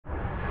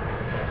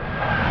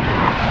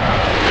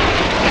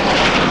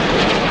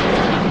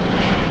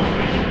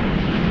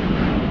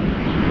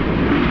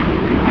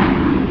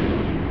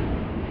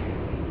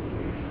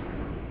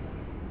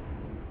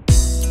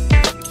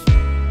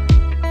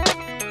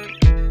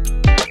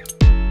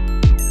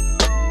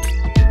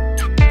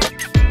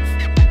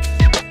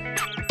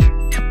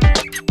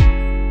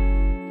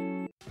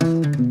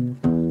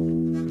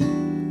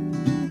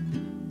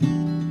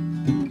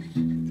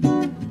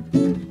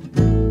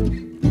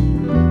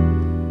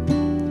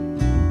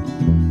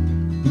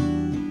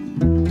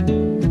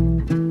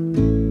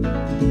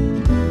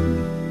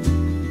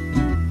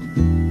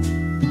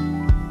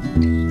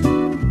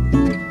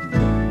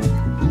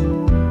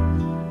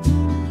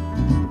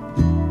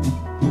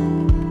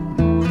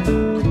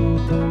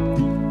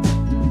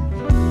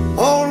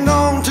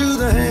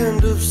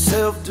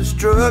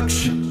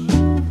destruction,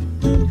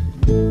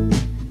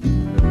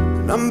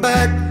 and I'm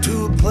back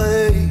to a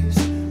place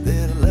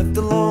that I left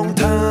a long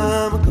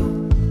time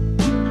ago.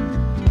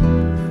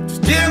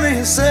 Just give me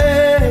a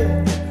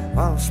sec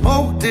while I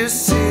smoke this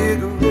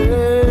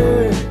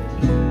cigarette.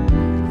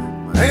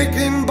 My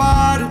aching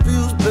body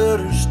feels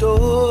better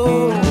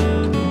still.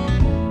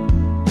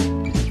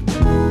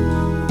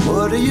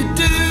 What do you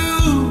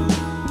do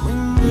when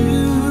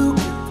you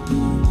get the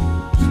blues?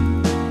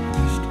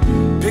 Just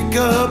pick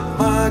up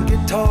my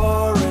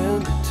guitar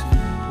and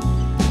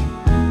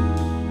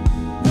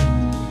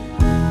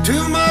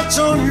too much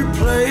on your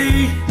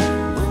plate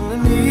when you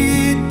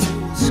need to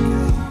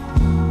escape.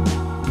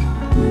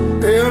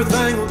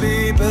 Everything will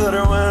be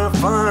better when I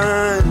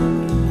find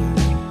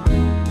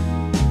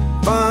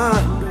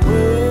a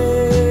way.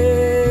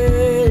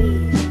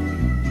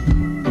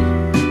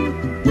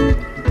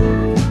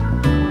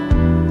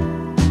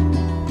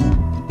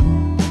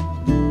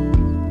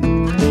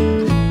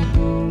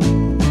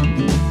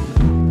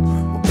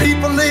 When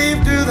people leave,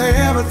 do they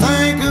ever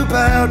think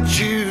about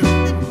you?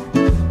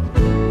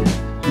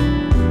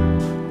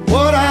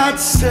 What I'd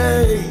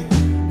say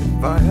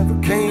if I ever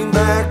came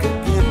back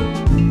again.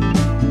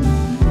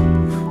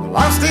 Well,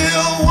 I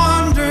still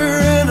wonder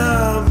and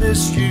I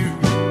miss you.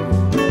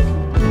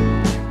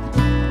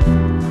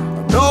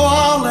 I know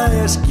I'll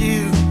ask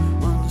you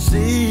when I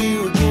see you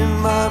again,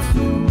 my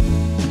friend.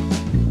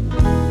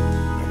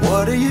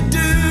 What do you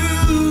do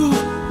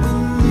when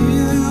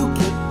you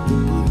get the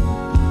blues?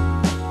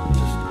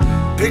 Just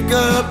pick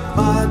up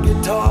my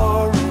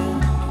guitar and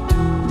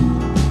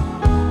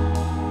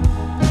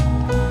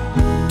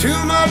too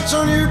much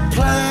on your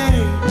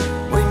plate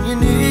when you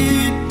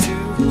need to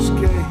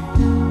escape.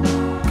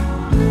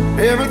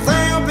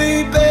 Everything will be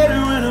better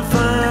when I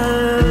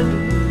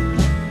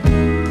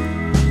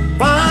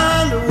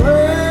find a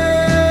way.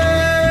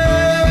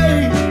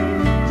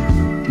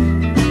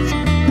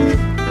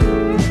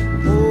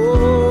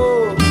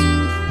 Oh.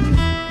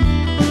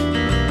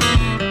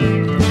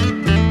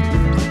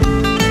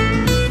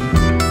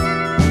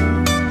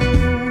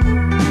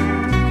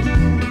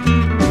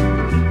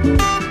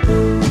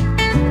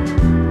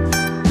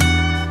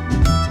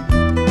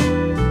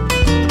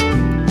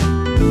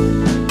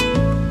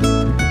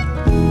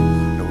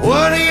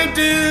 What do you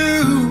do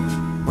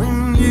when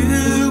you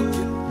get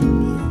the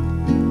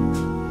blues?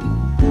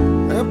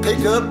 I'll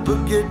pick up a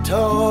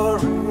guitar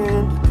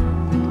and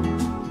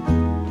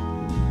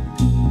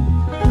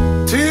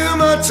too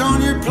much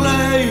on your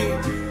plate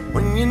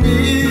when you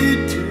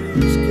need to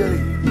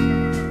escape.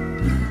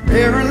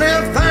 Every